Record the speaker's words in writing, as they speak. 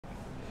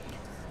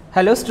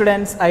Hello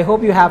students, I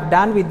hope you have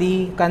done with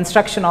the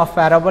construction of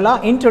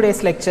parabola. In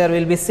today's lecture, we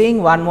will be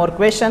seeing one more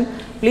question.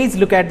 Please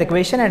look at the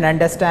question and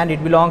understand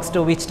it belongs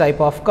to which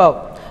type of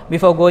curve.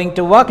 Before going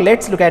to work,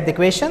 let's look at the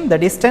question. The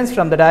distance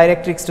from the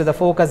directrix to the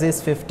focus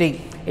is 50.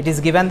 It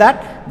is given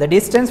that the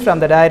distance from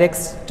the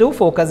directrix to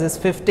focus is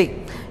 50.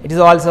 It is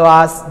also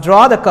asked,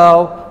 draw the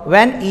curve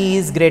when E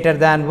is greater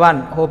than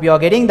 1. Hope you are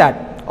getting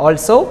that.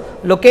 Also,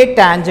 locate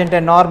tangent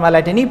and normal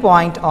at any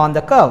point on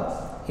the curve.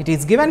 It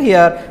is given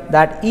here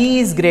that E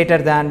is greater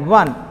than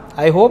 1.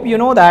 I hope you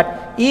know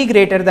that E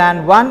greater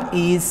than 1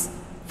 is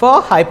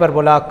for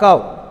hyperbola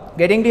curve.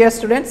 Getting dear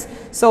students?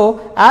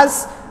 So,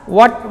 as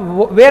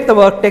where the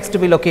vertex to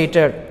be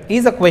located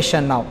is a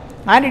question now,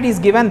 and it is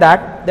given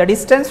that the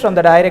distance from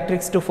the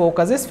directrix to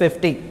focus is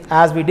 50.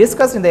 As we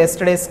discussed in the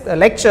yesterday's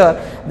lecture,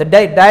 the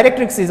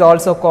directrix is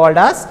also called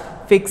as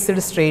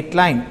fixed straight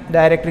line.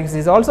 Directrix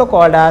is also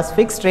called as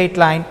fixed straight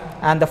line,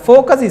 and the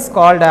focus is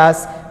called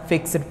as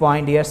fixed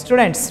point, dear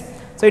students.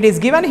 So, it is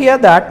given here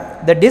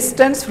that the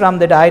distance from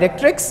the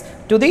directrix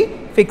to the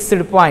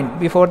fixed point.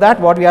 Before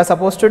that, what we are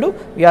supposed to do?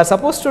 We are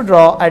supposed to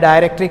draw a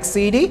directrix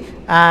CD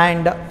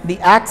and the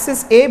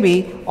axis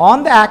AB.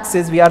 On the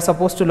axis, we are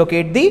supposed to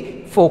locate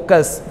the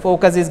focus.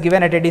 Focus is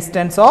given at a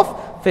distance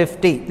of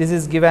 50. This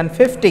is given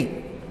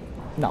 50.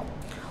 Now,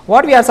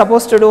 what we are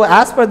supposed to do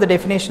as per the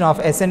definition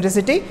of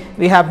eccentricity,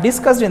 we have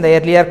discussed in the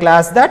earlier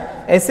class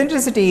that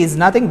eccentricity is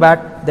nothing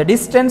but the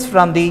distance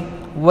from the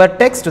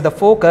vertex to the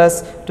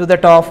focus to the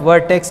top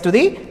vertex to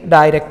the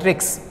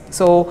directrix.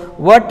 So,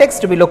 vertex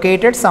to be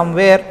located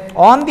somewhere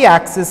on the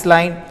axis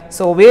line.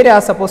 So, where we are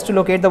supposed to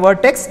locate the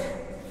vertex?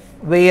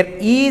 Where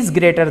E is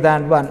greater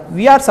than 1.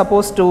 We are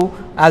supposed to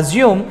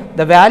assume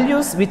the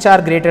values which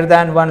are greater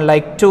than 1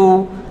 like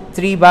 2,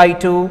 3 by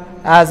 2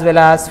 as well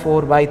as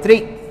 4 by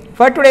 3.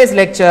 For today's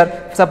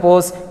lecture,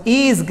 suppose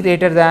E is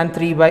greater than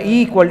 3 by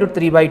E equal to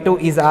 3 by 2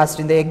 is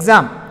asked in the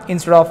exam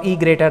instead of E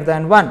greater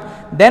than 1.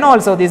 Then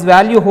also this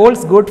value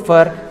holds good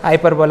for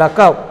hyperbola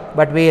curve,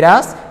 but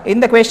whereas in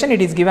the question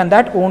it is given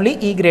that only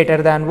E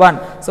greater than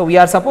 1. So, we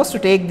are supposed to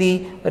take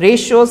the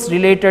ratios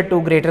related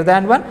to greater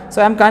than 1.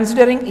 So, I am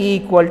considering E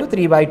equal to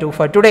 3 by 2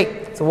 for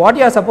today. So, what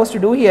you are supposed to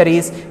do here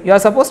is you are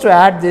supposed to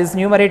add this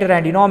numerator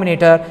and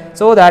denominator,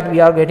 so that we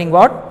are getting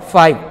what?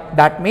 5.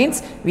 That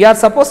means we are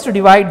supposed to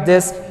divide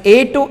this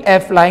A to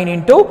F line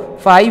into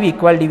 5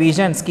 equal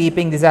divisions,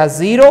 keeping this as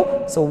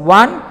 0. So,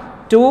 1,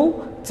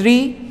 2,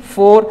 3,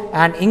 4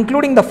 and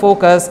including the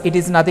focus, it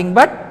is nothing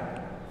but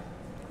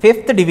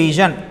 5th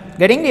division.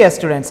 Getting dear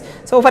students?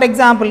 So, for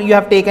example, you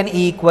have taken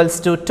E equals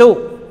to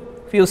 2.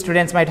 Few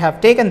students might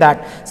have taken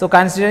that. So,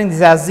 considering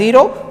this as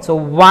 0, so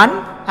 1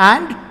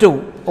 and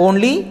 2.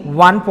 Only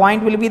one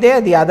point will be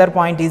there, the other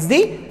point is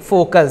the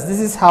focus. This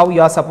is how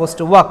you are supposed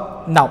to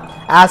work.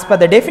 Now, as per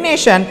the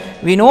definition,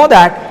 we know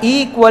that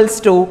E equals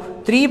to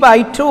 3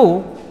 by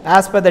 2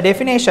 as per the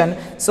definition.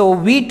 So,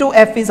 V to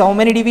F is how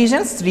many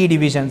divisions? 3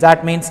 divisions.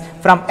 That means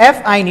from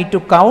F I need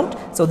to count.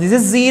 So, this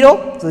is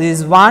 0. So, this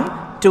is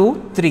 1,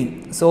 2, 3.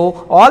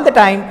 So, all the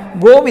time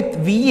go with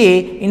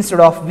VA instead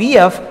of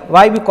VF.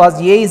 Why?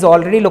 Because A is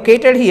already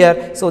located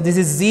here. So, this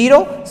is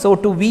 0. So,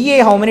 to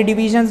VA how many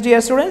divisions, dear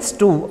students?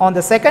 2. On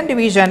the second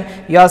division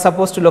you are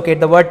supposed to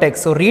locate the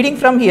vertex. So, reading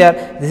from here,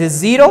 this is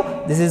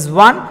 0, this is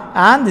 1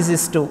 and this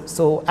is 2.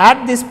 So,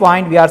 at this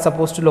point we are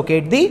supposed to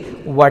locate the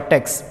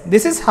vertex.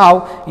 This is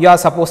how you are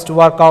supposed to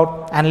work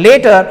out, and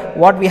later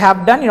what we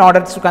have done in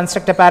order to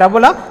construct a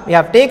parabola, we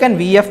have taken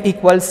VF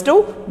equals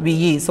to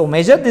VE. So,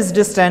 measure this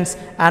distance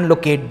and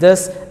locate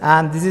this,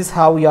 and this is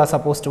how you are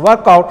supposed to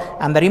work out,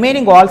 and the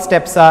remaining all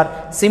steps are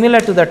similar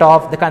to that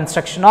of the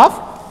construction of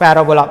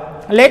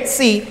parabola. Let us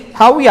see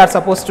how we are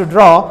supposed to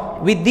draw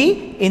with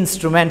the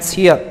instruments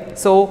here.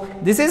 So,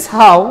 this is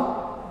how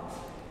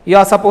you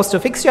are supposed to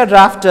fix your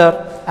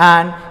drafter,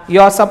 and you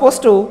are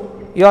supposed to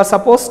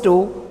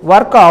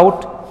work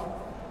out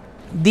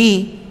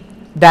the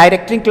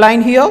directrix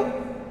line here.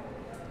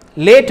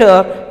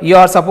 Later you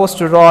are supposed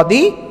to draw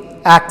the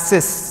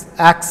axis.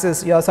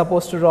 You are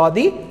supposed to draw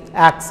the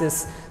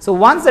axis. So,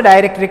 once the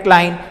directrix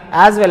line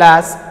as well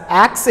as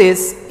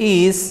axis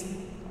is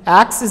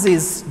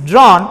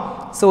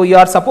drawn, so you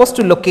are supposed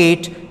to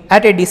locate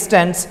at a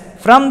distance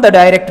from the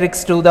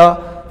directrix to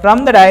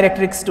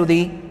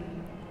the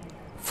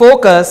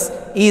focus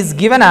is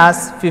given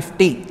as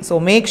 50. So,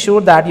 make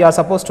sure that you are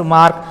supposed to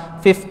mark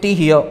 50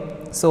 here.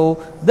 So,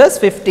 this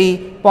 50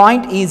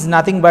 point is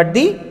nothing but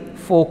the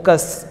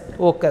focus.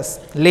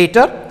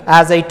 Later,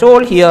 as I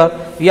told here,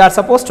 we are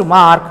supposed to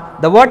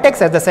mark the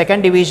vertex as the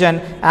second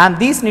division, and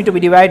these need to be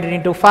divided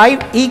into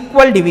 5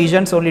 equal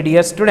divisions only,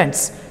 dear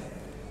students.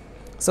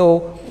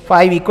 So,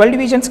 5 equal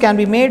divisions can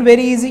be made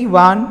very easy,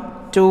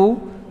 1, 2,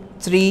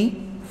 3,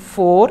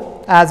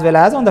 4 as well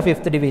as on the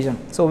 5th division.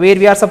 So, where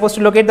we are supposed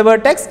to locate the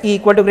vertex? E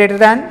equal to greater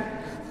than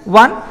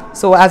 1.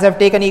 So, as I have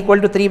taken equal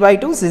to 3 by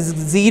 2, this is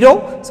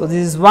 0. So,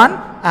 this is 1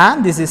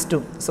 and this is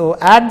 2. So,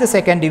 at the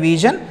second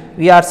division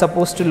we are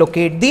supposed to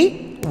locate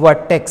the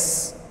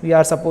vertex.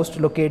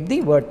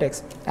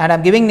 And I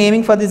am giving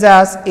naming for this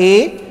as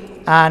A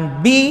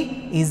and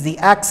B is the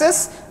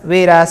axis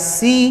whereas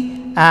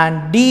C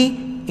and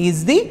D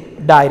is the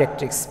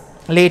directrix.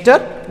 Later,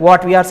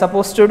 what we are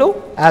supposed to do,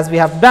 as we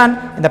have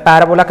done in the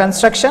parabola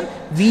construction,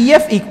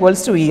 VF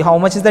equals to E. How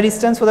much is the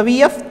distance for the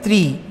VF?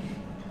 3.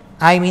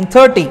 I mean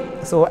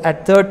 30. So,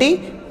 at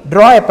 30,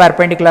 draw a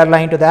perpendicular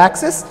line to the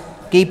axis,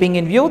 keeping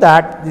in view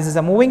that this is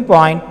a moving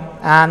point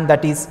and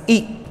that is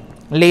E.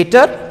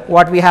 Later,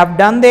 what we have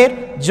done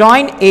there,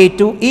 join A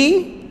to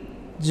E,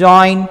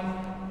 join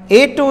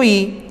A to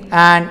E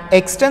and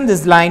extend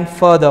this line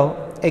further,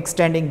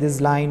 extending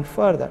this line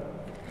further.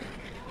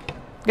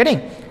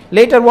 Getting?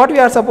 Later, what we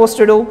are supposed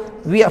to do,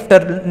 we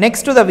after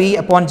next to the V,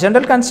 upon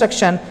general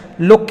construction,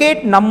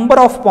 locate number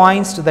of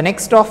points to the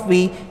next of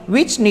V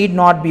which need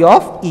not be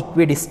of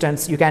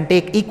equidistance. You can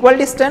take equal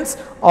distance,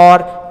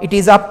 or it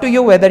is up to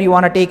you whether you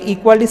want to take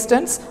equal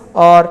distance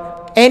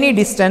or any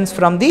distance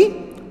from the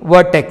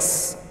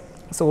vertex.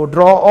 So,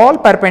 draw all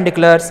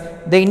perpendiculars.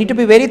 They need to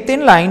be very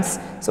thin lines.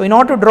 So, in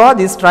order to draw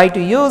this, try to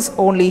use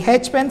only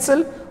H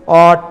pencil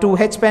or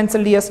 2H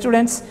pencil, dear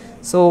students.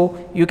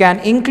 So, you can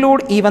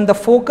include even the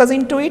focus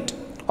into it,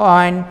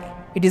 and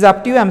it is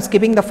up to you. I am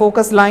skipping the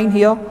focus line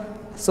here.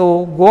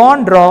 So, go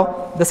on,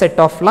 draw the set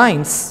of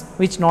lines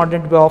which not to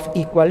be of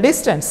equal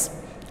distance,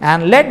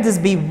 and let this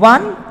be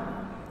 1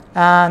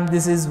 and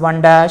this is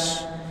 1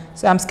 dash.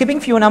 So, I am skipping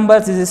few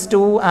numbers. This is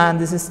 2 and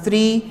this is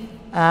 3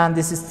 and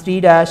this is 3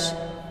 dash.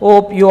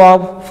 Hope you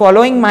are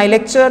following my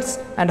lectures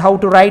and how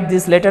to write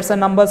these letters and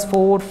numbers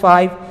 4,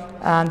 5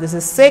 and this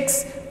is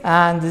 6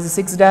 and this is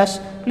 6 dash.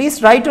 Please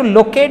try to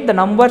locate the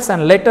numbers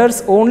and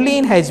letters only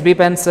in HB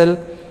pencil.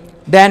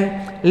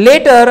 Then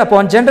later,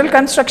 upon general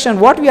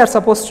construction, what we are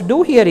supposed to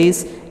do here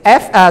is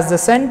F as the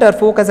center,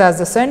 focus as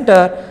the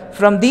center.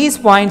 From these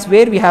points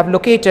where we have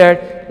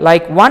located,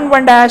 like 1,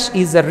 1 dash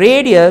is the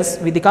radius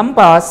with the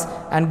compass,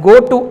 and go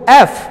to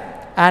F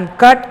and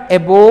cut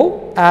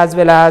above as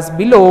well as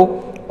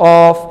below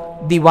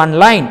of the one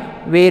line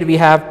where we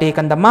have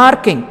taken the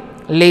marking.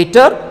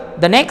 Later,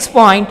 the next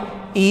point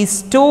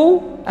is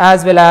 2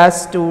 as well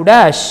as 2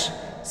 dash.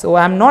 So,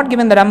 I am not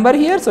given the number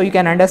here, so you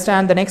can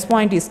understand the next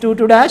point is 2,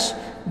 2 dash.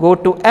 Go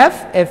to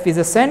F, F is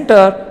a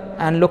center,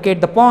 and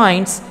locate the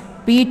points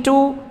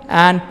P2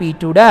 and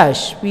P2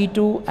 dash,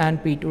 P2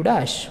 and P2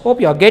 dash.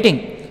 Hope you are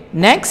getting.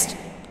 Next,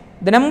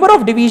 the number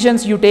of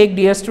divisions you take,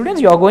 dear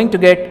students, you are going to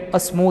get a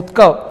smooth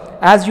curve.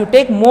 As you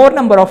take more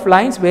number of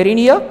lines wherein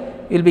here,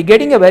 you will be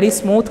getting a very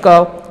smooth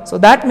curve. So,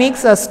 that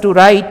makes us to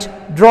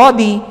draw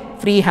the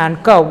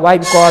freehand curve. Why?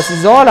 Because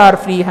these all are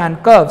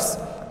freehand curves.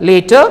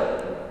 Later,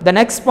 the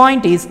next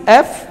point is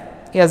F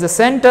as a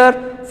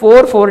center,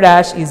 4, 4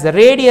 dash is the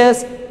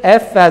radius,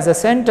 F as a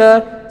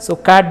center. So,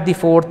 cut the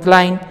fourth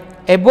line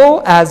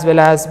above as well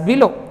as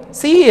below.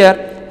 See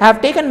here, I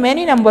have taken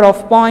many number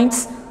of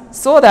points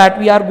so that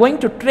we are going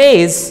to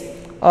trace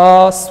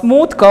a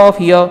smooth curve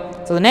here.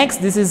 So, the next,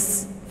 this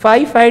is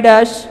 5, 5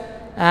 dash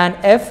and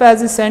F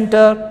as a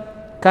center,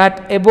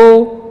 cut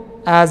above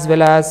as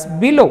well as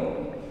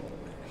below.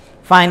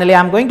 Finally, I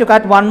am going to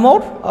cut one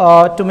more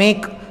to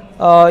make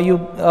you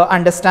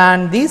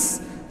understand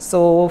this.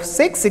 So,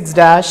 6, 6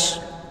 dash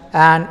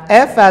and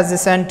F as the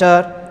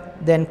center,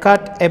 then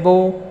cut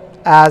above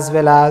as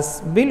well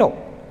as below.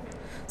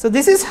 So,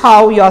 this is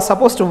how you are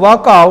supposed to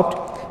work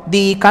out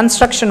the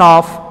construction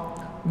of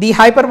the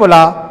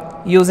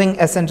hyperbola using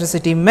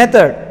eccentricity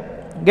method.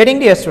 Getting,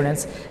 dear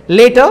students?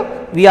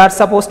 Later, we are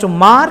supposed to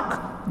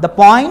mark the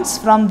points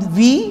from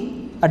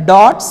V,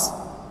 dots,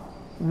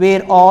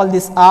 where all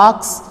these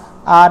arcs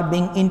are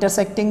being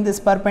intersecting these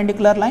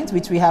perpendicular lines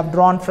which we have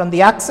drawn from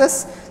the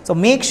axis. So,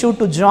 make sure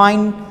to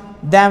join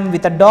them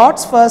with the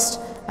dots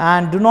first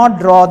and do not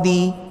draw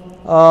the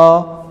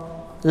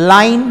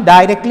line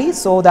directly,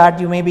 so that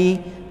you may be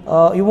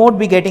you won't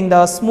be getting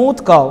the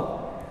smooth curve.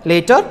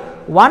 Later,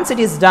 once it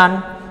is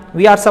done,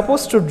 we are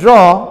supposed to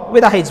draw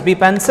with a HB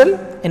pencil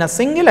in a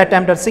single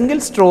attempt or single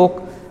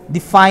stroke the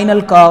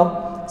final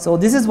curve. So,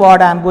 this is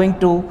what I am going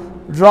to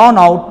draw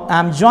now. I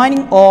am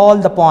joining all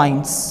the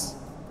points.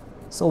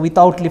 So,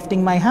 without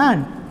lifting my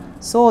hand,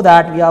 so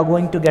that we are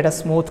going to get a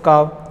smooth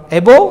curve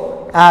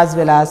above as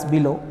well as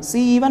below.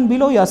 See, even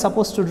below you are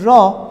supposed to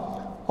draw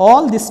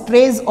all this,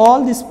 trace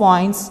all these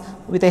points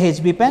with a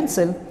HB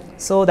pencil,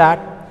 so that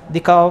the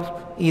curve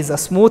is a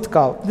smooth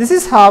curve. This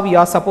is how you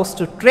are supposed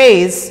to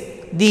trace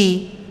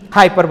the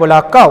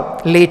hyperbola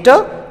curve.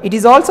 Later, it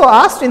is also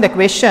asked in the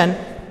question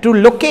to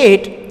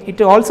locate,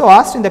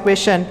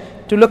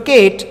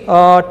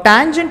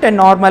 tangent and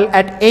normal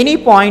at any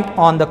point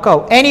on the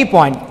curve, any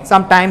point.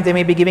 Sometimes they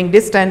may be giving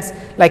distance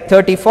like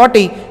 30,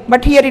 40,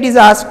 but here it is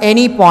asked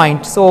any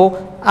point.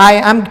 So, I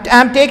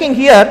am taking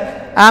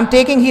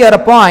here a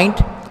point.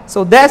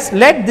 So, thus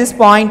let this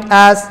point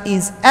as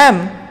is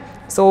M.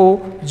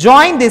 So,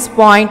 join this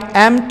point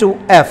M to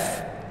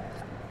F.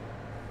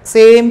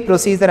 Same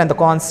procedure and the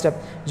concept.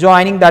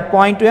 Joining that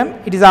point to M,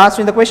 it is asked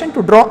in the question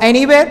to draw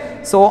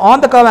anywhere. So,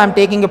 on the curve I am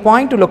taking a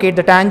point to locate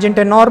the tangent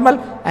and normal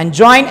and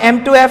join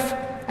M to F,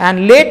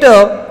 and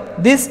later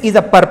this is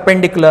a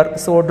perpendicular.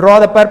 So, draw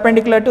the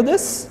perpendicular to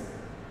this.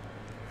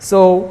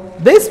 So,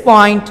 this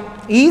point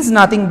is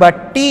nothing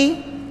but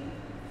T,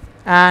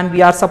 and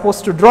we are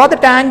supposed to draw the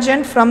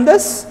tangent from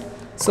this.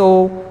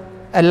 So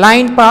a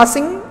line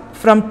passing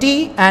from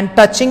T and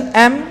touching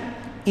M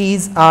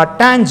is our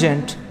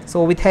tangent.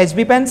 So with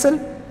HB pencil,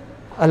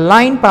 a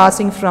line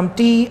passing from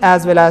T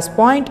as well as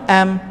point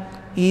M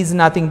is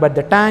nothing but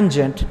the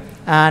tangent,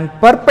 and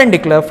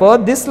perpendicular for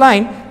this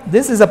line,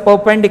 this is a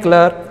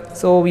perpendicular,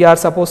 so we are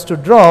supposed to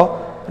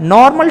draw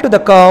normal to the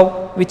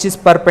curve which is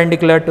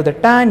perpendicular to the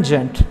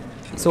tangent.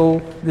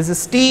 So this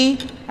is T,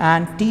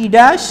 and T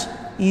dash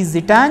is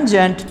the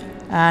tangent,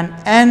 and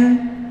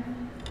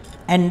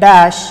N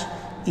dash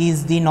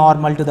is the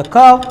normal to the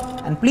curve.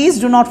 And please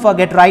do not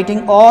forget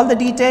writing all the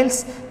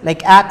details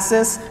like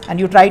axis, and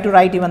you try to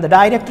write even the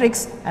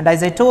directrix, and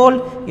as I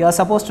told, you are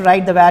supposed to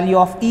write the value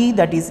of E,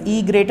 that is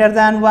E greater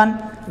than 1,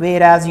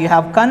 whereas you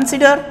have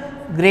considered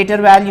greater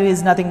value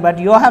is nothing but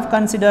you have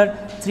considered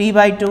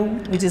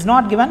 3/2, which is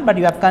not given, but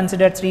you have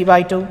considered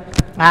 3/2,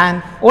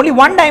 and only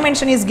one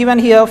dimension is given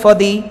here for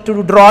the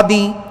to draw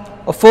the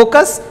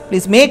focus.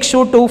 Please make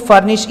sure to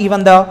furnish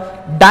even the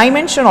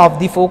dimension of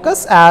the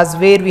focus, as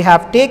where we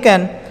have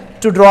taken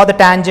to draw the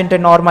tangent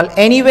and normal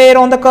anywhere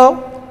on the curve,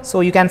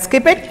 so you can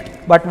skip it,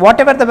 but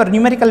whatever the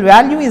numerical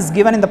value is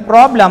given in the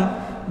problem,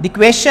 the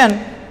question,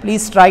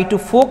 please try to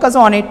focus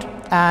on it,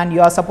 and you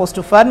are supposed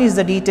to furnish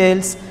the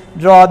details,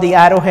 draw the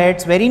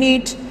arrowheads very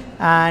neat,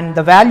 and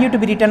the value to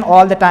be written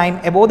all the time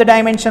above the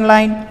dimension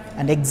line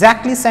and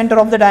exactly center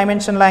of the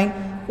dimension line,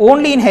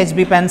 only in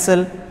HB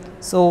pencil.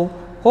 So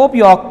hope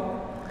you are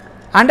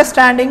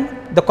understanding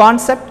the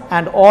concept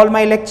and all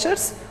my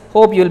lectures.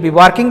 Hope you will be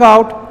working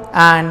out,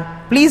 and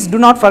please do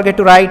not forget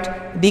to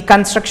write the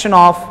construction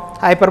of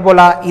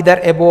hyperbola either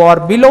above or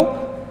below.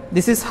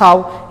 This is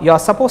how you are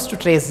supposed to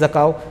trace the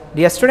curve.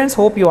 Dear students,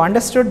 hope you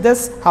understood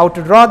this, how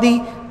to draw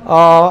the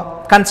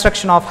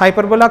construction of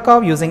hyperbola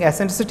curve using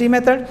eccentricity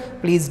method.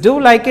 Please do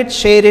like it,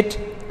 share it,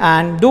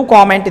 and do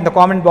comment in the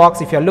comment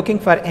box if you are looking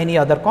for any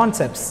other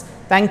concepts.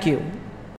 Thank you.